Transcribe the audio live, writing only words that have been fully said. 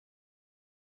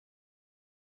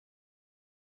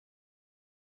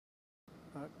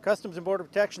Customs and Border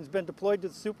Protection has been deployed to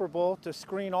the Super Bowl to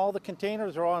screen all the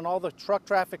containers or on all the truck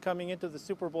traffic coming into the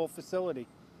Super Bowl facility.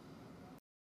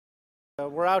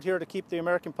 We're out here to keep the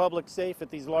American public safe at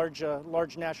these large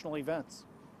national events.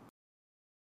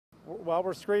 Well,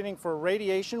 we're screening for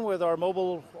radiation with our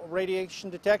mobile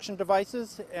radiation detection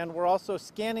devices, and we're also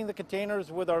scanning the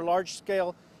containers with our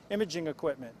large-scale imaging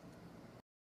equipment.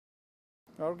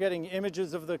 We're getting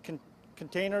images of the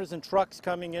containers and trucks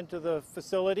coming into the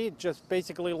facility. It just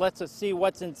basically lets us see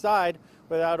what's inside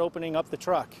without opening up the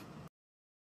truck.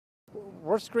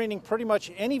 We're screening pretty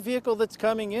much any vehicle that's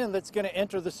coming in that's going to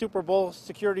enter the Super Bowl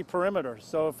security perimeter.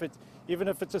 So even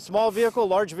if it's a small vehicle,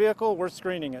 large vehicle, we're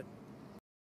screening it.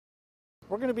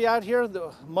 We're going to be out here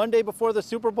the Monday before the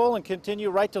Super Bowl and continue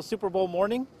right till Super Bowl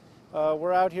morning.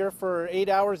 We're out here for 8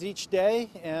 hours each day,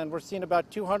 and we're seeing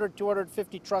about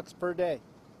 250 trucks per day.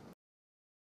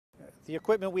 The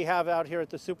equipment we have out here at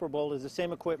the Super Bowl is the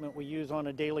same equipment we use on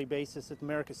a daily basis at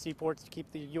America's seaports to keep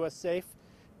the U.S. safe.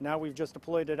 Now we've just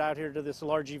deployed it out here to this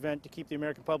large event to keep the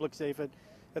American public safe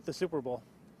at the Super Bowl.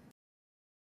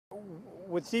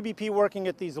 With CBP working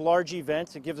at these large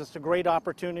events, it gives us a great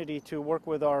opportunity to work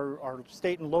with our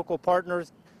state and local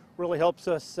partners. Really helps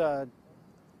us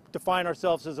define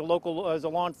ourselves as a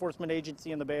law enforcement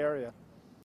agency in the Bay Area.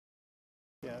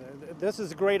 Yeah, this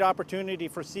is a great opportunity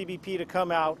for CBP to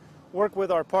come out, work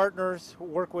with our partners,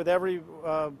 work with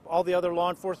all the other law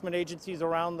enforcement agencies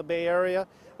around the Bay Area.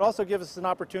 It also gives us an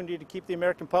opportunity to keep the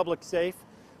American public safe.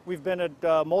 We've been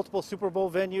at multiple Super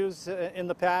Bowl venues in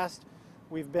the past.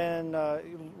 We've been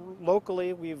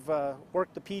locally, we've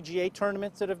worked the PGA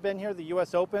tournaments that have been here, the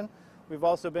U.S. Open. We've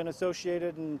also been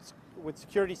associated with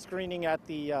security screening at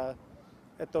the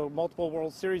multiple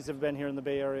World Series that have been here in the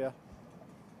Bay Area.